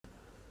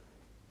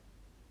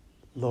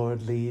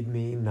Lord, lead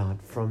me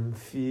not from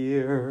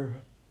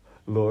fear.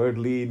 Lord,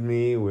 lead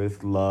me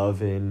with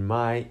love in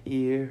my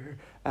ear.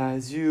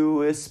 As you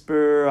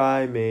whisper,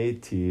 I may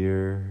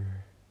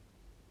tear.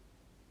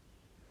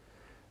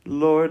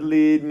 Lord,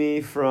 lead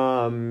me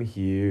from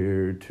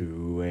here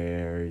to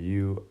where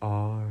you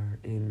are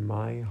in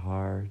my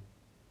heart.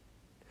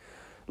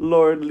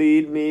 Lord,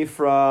 lead me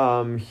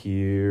from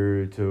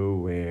here to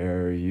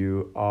where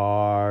you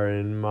are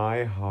in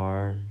my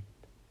heart.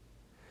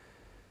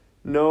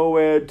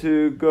 Nowhere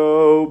to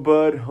go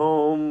but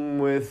home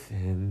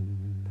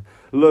within,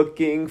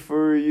 looking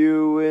for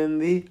you in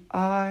the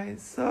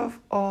eyes of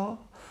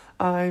all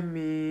I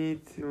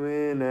meet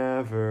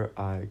whenever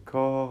I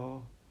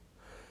call.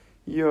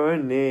 Your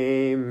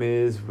name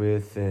is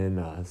within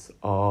us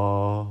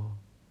all.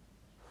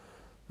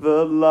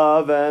 The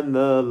love and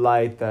the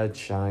light that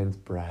shines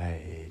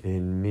bright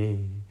in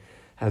me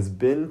has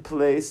been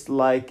placed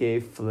like a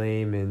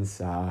flame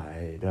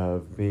inside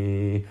of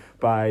me.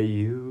 By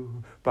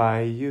you,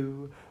 by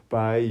you,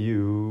 by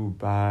you,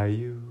 by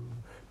you,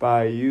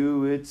 by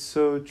you, it's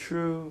so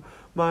true.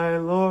 My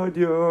Lord,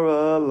 you're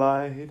a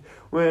light.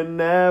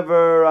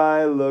 Whenever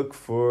I look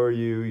for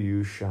you,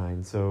 you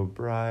shine so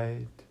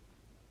bright.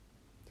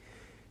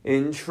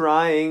 In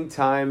trying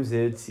times,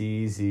 it's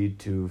easy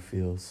to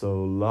feel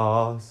so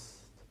lost.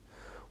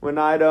 When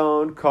I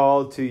don't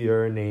call to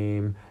your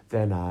name,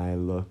 then I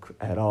look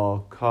at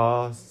all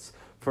costs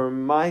for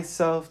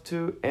myself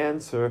to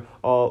answer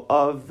all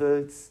of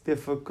the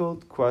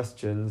difficult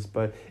questions.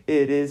 But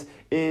it is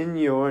in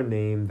your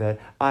name that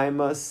I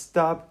must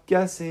stop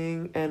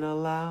guessing and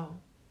allow.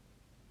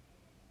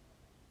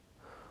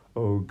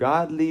 Oh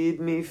God,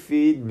 lead me,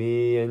 feed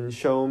me, and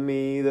show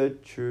me the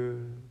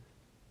truth.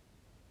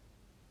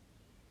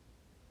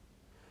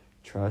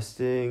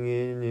 Trusting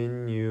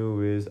in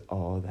you is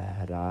all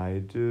that I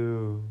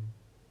do.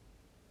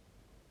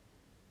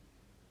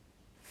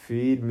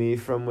 Feed me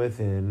from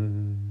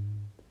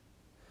within,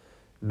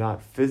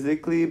 not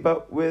physically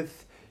but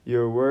with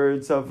your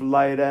words of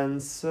light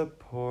and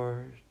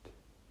support.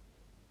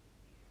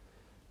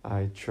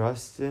 I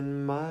trust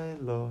in my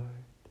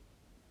Lord.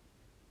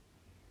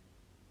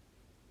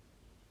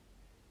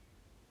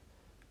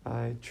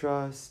 I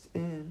trust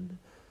in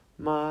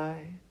my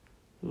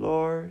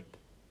Lord.